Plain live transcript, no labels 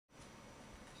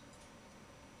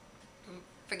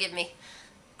Forgive me.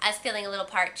 I was feeling a little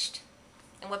parched.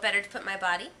 And what better to put in my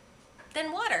body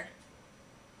than water?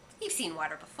 You've seen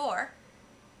water before.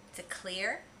 It's a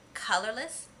clear,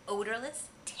 colorless, odorless,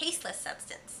 tasteless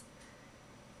substance.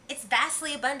 It's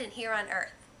vastly abundant here on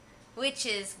Earth, which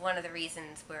is one of the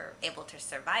reasons we're able to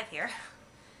survive here.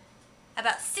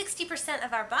 About 60%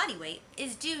 of our body weight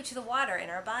is due to the water in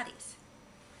our bodies.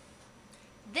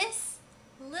 This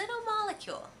little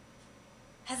molecule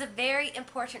has a very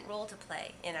important role to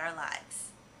play in our lives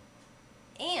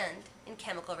and in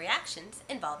chemical reactions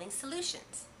involving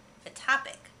solutions, the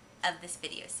topic of this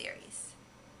video series.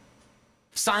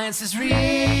 Science is real,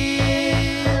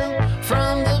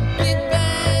 from the Big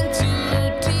Bang to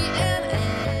DNA.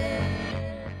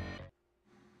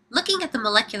 Looking at the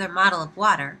molecular model of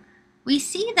water, we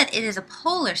see that it is a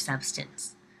polar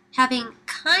substance, having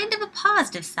kind of a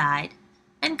positive side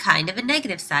and kind of a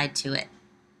negative side to it.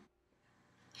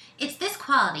 It's this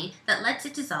quality that lets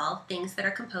it dissolve things that are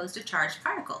composed of charged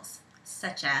particles,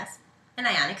 such as an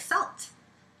ionic salt.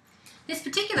 This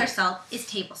particular salt is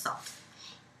table salt.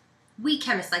 We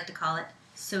chemists like to call it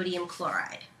sodium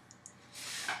chloride.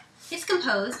 It's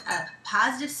composed of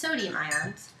positive sodium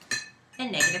ions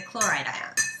and negative chloride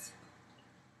ions.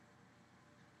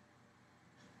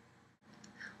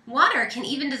 Water can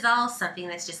even dissolve something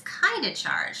that's just kind of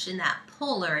charged in that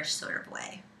polarish sort of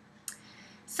way,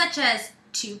 such as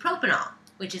 2-propanol,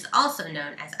 which is also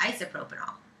known as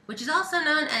isopropanol, which is also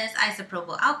known as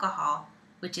isopropyl alcohol,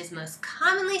 which is most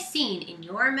commonly seen in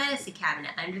your medicine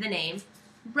cabinet under the name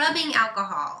rubbing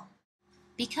alcohol.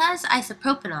 Because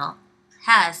isopropanol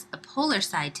has a polar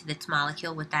side to its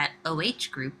molecule with that OH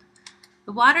group,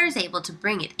 the water is able to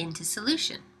bring it into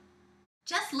solution.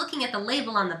 Just looking at the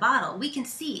label on the bottle, we can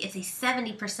see it's a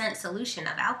 70% solution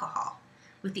of alcohol,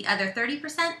 with the other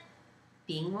 30%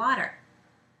 being water.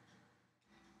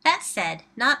 That said,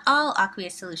 not all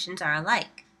aqueous solutions are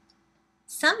alike.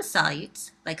 Some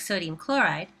solutes, like sodium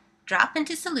chloride, drop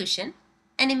into solution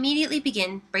and immediately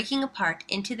begin breaking apart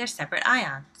into their separate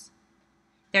ions.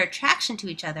 Their attraction to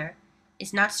each other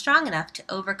is not strong enough to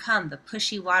overcome the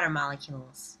pushy water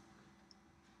molecules.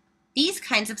 These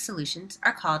kinds of solutions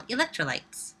are called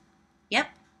electrolytes. Yep,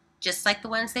 just like the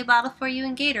ones they bottle for you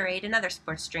in Gatorade and other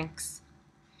sports drinks.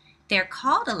 They're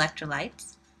called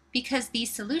electrolytes because these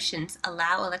solutions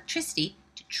allow electricity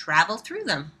to travel through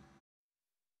them.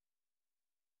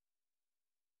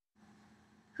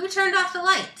 Who turned off the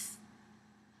lights?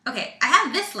 Okay, I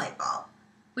have this light bulb,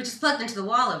 which is plugged into the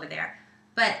wall over there,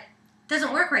 but it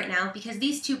doesn't work right now because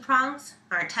these two prongs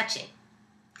aren't touching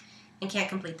and can't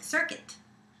complete the circuit.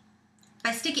 If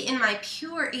I stick it in my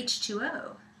pure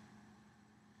H2O,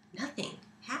 nothing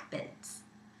happens.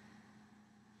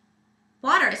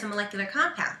 Water is a molecular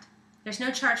compound. There's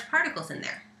no charged particles in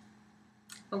there.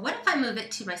 But what if I move it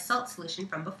to my salt solution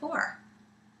from before?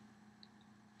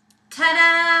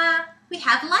 Ta-da! We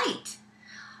have light.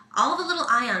 All the little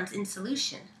ions in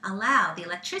solution allow the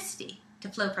electricity to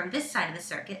flow from this side of the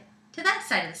circuit to that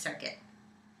side of the circuit,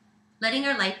 letting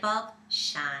our light bulb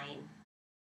shine.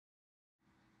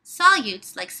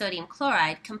 Solutes like sodium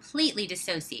chloride completely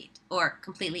dissociate, or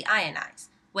completely ionize,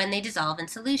 when they dissolve in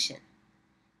solution.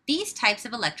 These types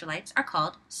of electrolytes are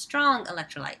called strong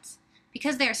electrolytes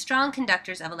because they are strong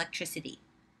conductors of electricity.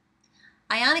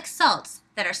 Ionic salts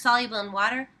that are soluble in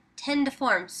water tend to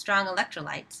form strong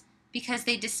electrolytes because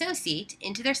they dissociate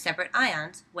into their separate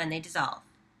ions when they dissolve.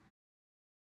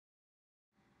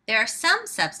 There are some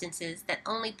substances that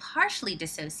only partially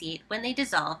dissociate when they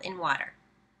dissolve in water.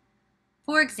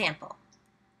 For example,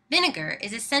 vinegar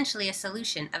is essentially a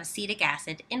solution of acetic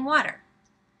acid in water.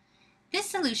 This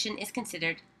solution is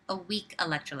considered a weak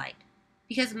electrolyte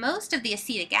because most of the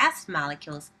acetic acid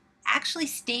molecules actually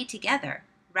stay together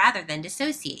rather than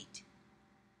dissociate.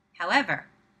 However,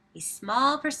 a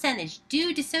small percentage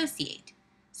do dissociate,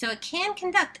 so it can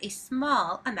conduct a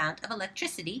small amount of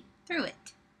electricity through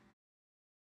it.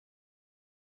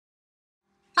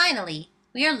 Finally,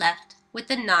 we are left with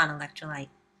the non-electrolyte.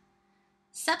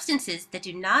 Substances that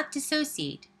do not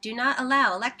dissociate do not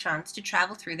allow electrons to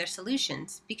travel through their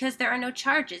solutions because there are no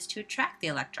charges to attract the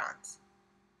electrons.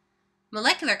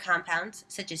 Molecular compounds,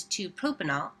 such as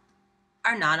 2-propanol,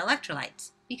 are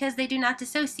non-electrolytes because they do not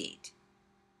dissociate.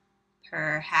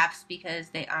 Perhaps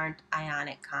because they aren't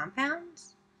ionic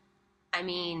compounds? I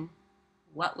mean,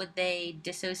 what would they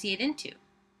dissociate into?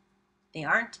 They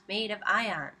aren't made of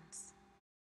ions.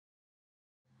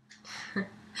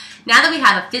 Now that we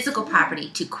have a physical property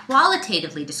to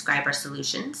qualitatively describe our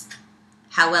solutions,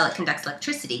 how well it conducts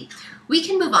electricity, we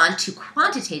can move on to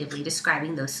quantitatively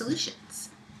describing those solutions.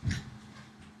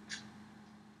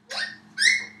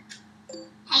 Hey,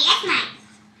 that's nice.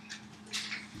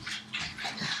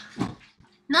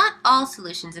 all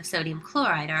solutions of sodium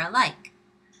chloride are alike.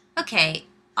 Okay,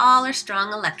 all are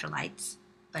strong electrolytes,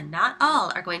 but not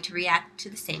all are going to react to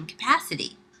the same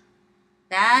capacity.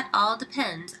 That all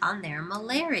depends on their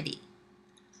molarity.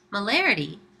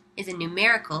 Molarity is a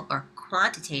numerical or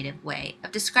quantitative way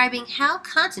of describing how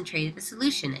concentrated the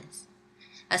solution is.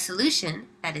 A solution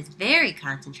that is very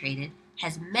concentrated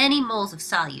has many moles of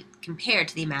solute compared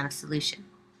to the amount of solution.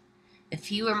 The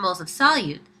fewer moles of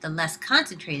solute, the less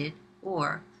concentrated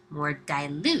or more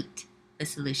dilute the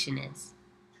solution is.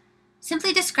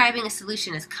 Simply describing a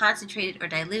solution as concentrated or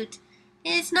dilute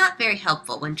is not very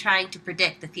helpful when trying to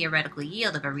predict the theoretical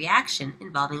yield of a reaction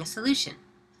involving a solution.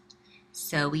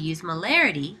 So we use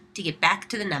molarity to get back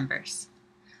to the numbers.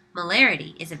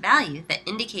 Molarity is a value that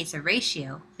indicates a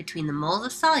ratio between the moles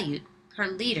of solute per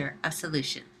liter of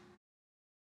solution.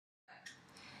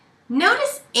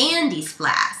 Notice Andy's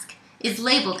flask is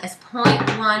labeled as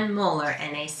 0.1 molar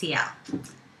NaCl.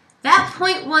 That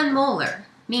 0.1 molar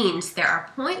means there are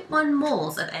 0.1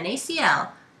 moles of NaCl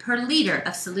per liter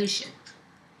of solution.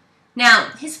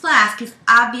 Now, his flask is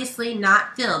obviously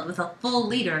not filled with a full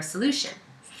liter of solution.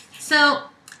 So,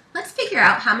 let's figure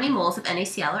out how many moles of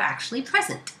NaCl are actually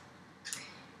present.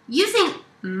 Using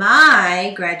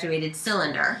my graduated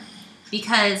cylinder,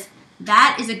 because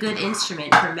that is a good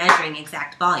instrument for measuring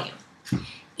exact volume,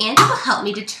 Andy will help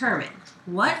me determine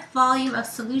what volume of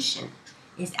solution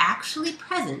is actually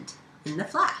present in the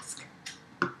flask.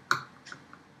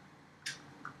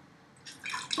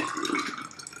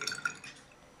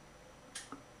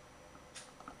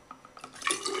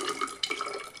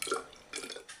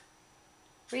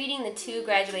 Reading the two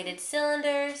graduated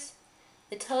cylinders,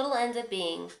 the total ends up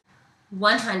being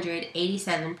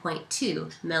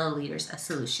 187.2 milliliters of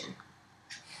solution.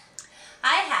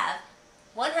 I have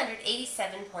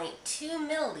 187.2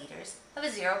 milliliters of a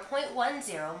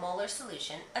 0.10 molar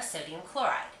solution of sodium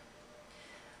chloride.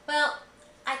 Well,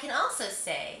 I can also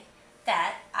say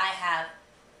that I have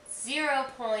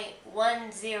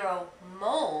 0.10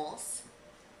 moles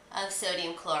of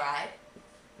sodium chloride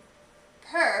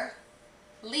per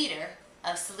liter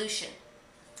of solution.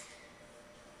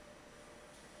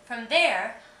 From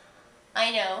there,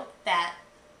 I know that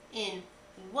in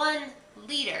 1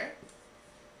 liter,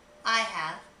 I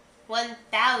have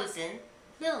 1,000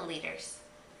 milliliters.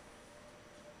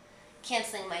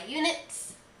 Canceling my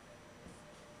units,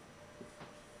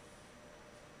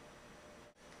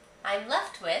 I'm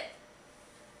left with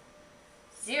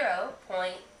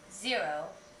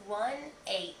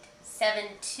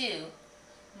 0.01872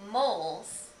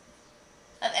 moles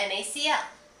of NaCl.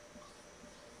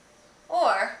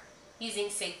 Or, using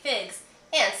sig figs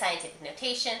and scientific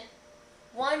notation,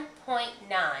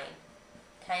 1.9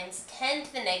 times 10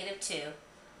 to the negative 2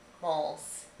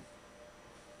 moles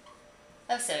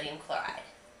of sodium chloride.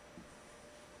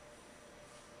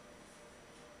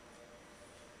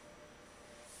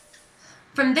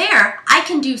 From there, I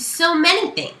can do so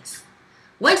many things.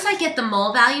 Once I get the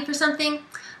mole value for something,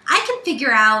 I can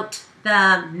figure out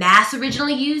the mass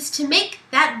originally used to make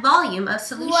that volume of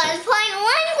solution. 1.1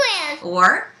 grams.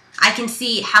 Or I can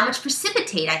see how much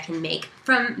precipitate I can make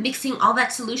from mixing all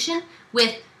that solution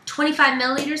with 25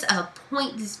 milliliters of a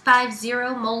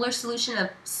 0.50 molar solution of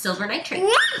silver nitrate.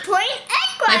 1.8 grams.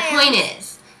 My point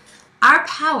is, our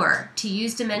power to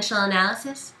use dimensional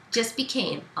analysis just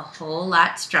became a whole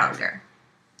lot stronger.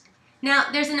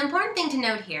 Now, there's an important thing to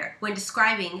note here when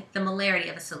describing the molarity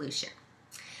of a solution.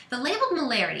 The labeled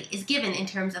molarity is given in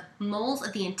terms of moles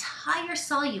of the entire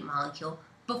solute molecule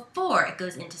before it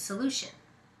goes into solution.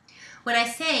 When I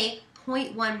say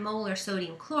 0.1 molar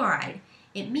sodium chloride,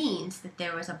 it means that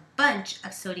there was a bunch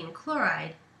of sodium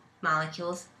chloride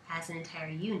molecules as an entire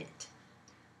unit.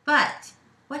 But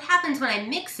what happens when I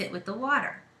mix it with the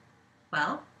water?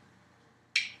 Well,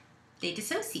 they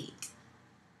dissociate.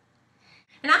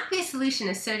 An aqueous solution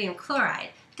of sodium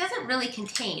chloride doesn't really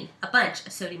contain a bunch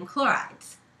of sodium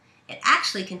chlorides. It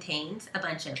actually contains a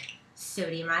bunch of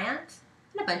sodium ions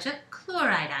and a bunch of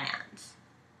chloride ions.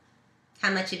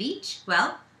 How much of each?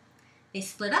 Well, they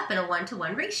split up in a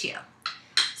 1-to-1 ratio.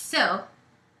 So,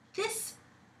 this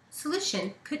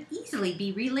solution could easily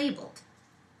be relabeled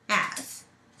as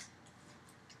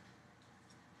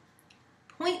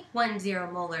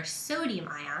 0.10 molar sodium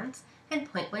ions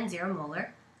and 0.10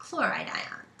 molar chloride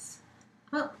ions.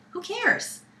 Well, who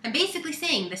cares? I'm basically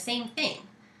saying the same thing.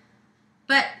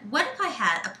 But what if I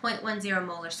had a 0.10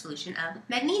 molar solution of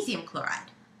magnesium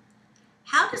chloride?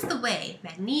 How does the way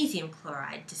magnesium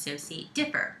chloride dissociate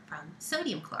differ from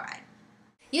sodium chloride?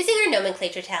 Using our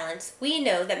nomenclature talents, we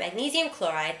know that magnesium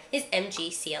chloride is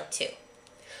MgCl2.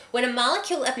 When a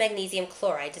molecule of magnesium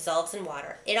chloride dissolves in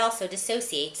water, it also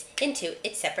dissociates into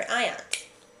its separate ions.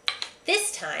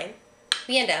 This time,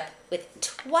 we end up with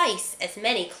twice as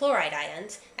many chloride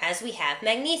ions as we have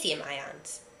magnesium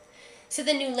ions. So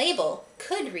the new label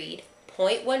could read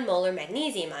 0.1 molar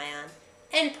magnesium ion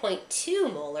and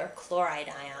 0.2 molar chloride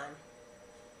ion.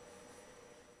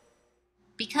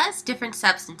 Because different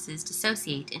substances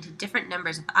dissociate into different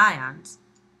numbers of ions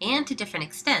and to different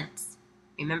extents,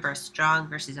 remember a strong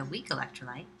versus a weak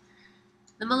electrolyte,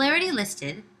 the molarity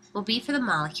listed will be for the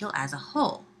molecule as a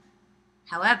whole.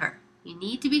 However, you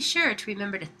need to be sure to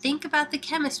remember to think about the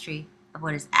chemistry of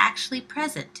what is actually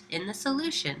present in the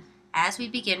solution as we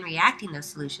begin reacting those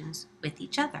solutions with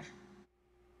each other.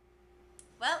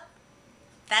 Well,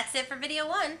 that's it for video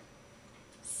 1.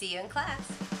 See you in class.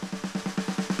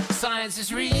 Science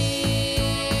is real.